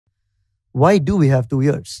Why do we have 2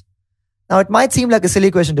 ears? Now, it might seem like a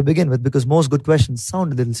silly question to begin with because most good questions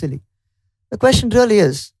sound a little silly. The question really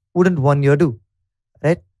is, wouldn't 1 ear do?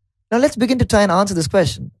 Right? Now, let's begin to try and answer this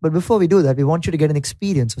question. But before we do that, we want you to get an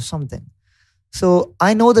experience of something. So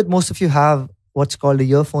I know that most of you have what's called the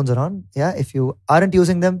earphones around. Yeah, if you aren't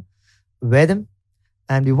using them, wear them.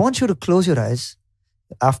 And we want you to close your eyes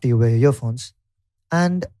after you wear your earphones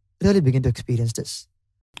and really begin to experience this.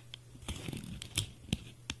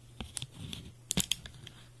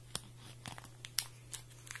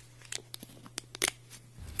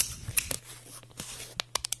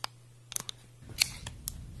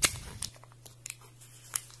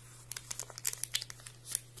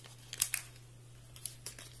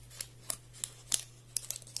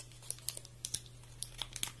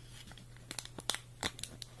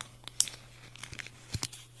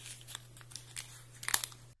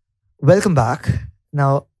 Welcome back.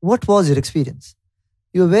 Now, what was your experience?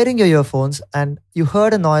 You were wearing your earphones and you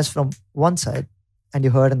heard a noise from one side and you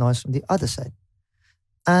heard a noise from the other side.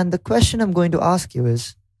 And the question I'm going to ask you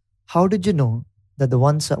is, how did you know that the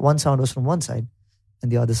one sound was from one side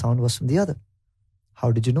and the other sound was from the other?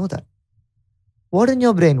 How did you know that? What in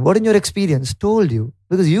your brain, what in your experience told you?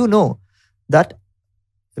 Because you know that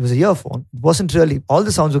it was an earphone. It wasn't really, all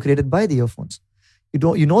the sounds were created by the earphones.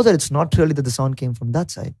 You know that it's not really that the sound came from that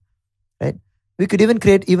side. Right? We could even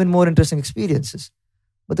create even more interesting experiences.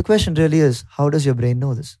 But the question really is, how does your brain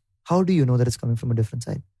know this? How do you know that it's coming from a different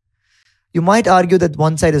side? You might argue that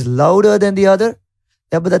one side is louder than the other.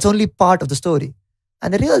 Yeah, but that's only part of the story.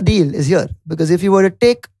 And the real deal is here. Because if you were to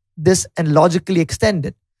take this and logically extend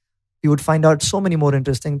it, you would find out so many more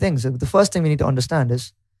interesting things. The first thing we need to understand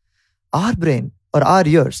is our brain or our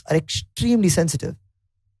ears are extremely sensitive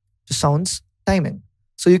to sounds timing.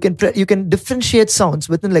 So you can differentiate sounds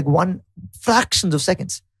within like one fractions of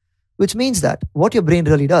seconds, which means that what your brain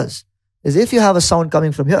really does is if you have a sound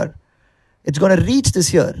coming from here, it's going to reach this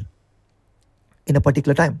here in a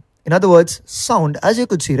particular time. In other words, sound, as you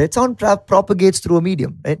could see, right? Sound propagates through a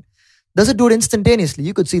medium, right? Does it do it instantaneously?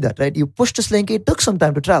 You could see that, right? You pushed a slinky, it took some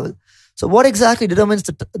time to travel. So what exactly determines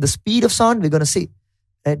the speed of sound? We're going to see,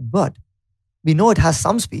 right? But we know it has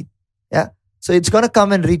some speed, yeah? So it's going to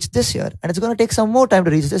come and reach this here, and it's going to take some more time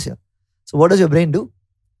to reach this here. So what does your brain do?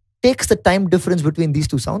 Takes the time difference between these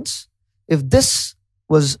two sounds. If this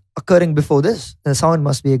was occurring before this, then the sound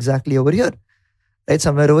must be exactly over here, right?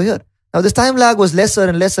 Somewhere over here. Now this time lag was lesser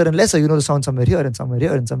and lesser and lesser. You know the sound somewhere here and somewhere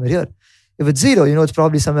here and somewhere here. If it's zero, you know it's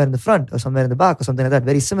probably somewhere in the front or somewhere in the back or something like that,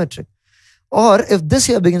 very symmetric. Or if this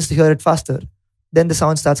here begins to hear it faster, then the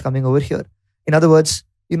sound starts coming over here. In other words,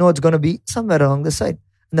 you know it's going to be somewhere along this side.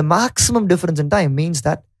 And the maximum difference in time means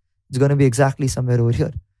that it's going to be exactly somewhere over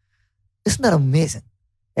here. Isn't that amazing?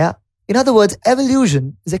 Yeah. In other words,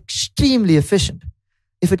 evolution is extremely efficient.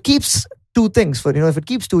 If it keeps two things if it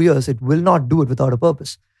keeps 2 years, it will not do it without a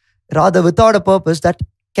purpose. Rather, without a purpose, that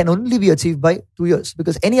can only be achieved by 2 years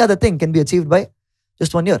because any other thing can be achieved by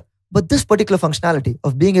just 1 year. But this particular functionality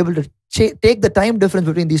of being able to take the time difference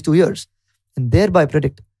between these 2 years and thereby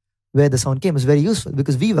predict where the sound came is very useful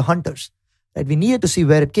because we were hunters. Right? We needed to see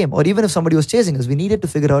where it came. Or even if somebody was chasing us, we needed to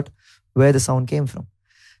figure out where the sound came from.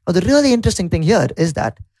 Now, the really interesting thing here is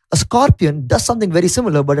that a scorpion does something very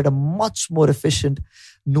similar, but at a much more efficient,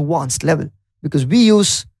 nuanced level. Because we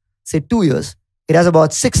use, say, 2 ears. It has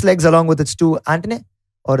about 6 legs along with its 2 antennae,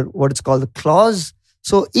 or what it's called the claws.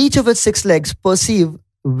 So each of its 6 legs perceive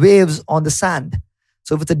waves on the sand.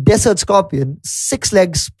 So if it's a desert scorpion, 6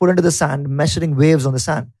 legs put into the sand, measuring waves on the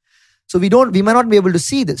sand. So we might not be able to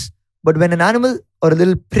see this. But when an animal or a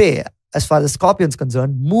little prey, as far as the scorpion is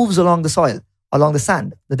concerned, moves along the soil, along the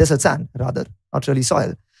sand, the desert sand rather, not really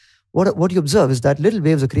soil, what you observe is that little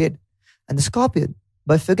waves are created. And the scorpion,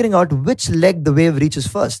 by figuring out which leg the wave reaches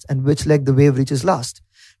first and which leg the wave reaches last,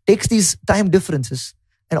 takes these time differences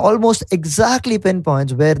and almost exactly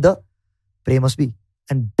pinpoints where the prey must be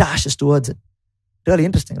and dashes towards it. Really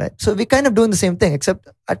interesting, right? So we're kind of doing the same thing, except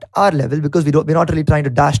at our level because we're not really trying to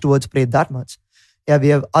dash towards prey that much. Yeah, we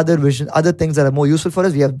have other vision, other things that are more useful for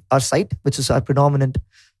us. We have our sight, which is our predominant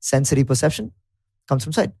sensory perception, comes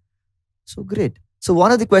from sight. So great. So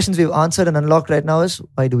one of the questions we've answered and unlocked right now is,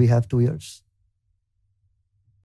 why do we have 2 ears?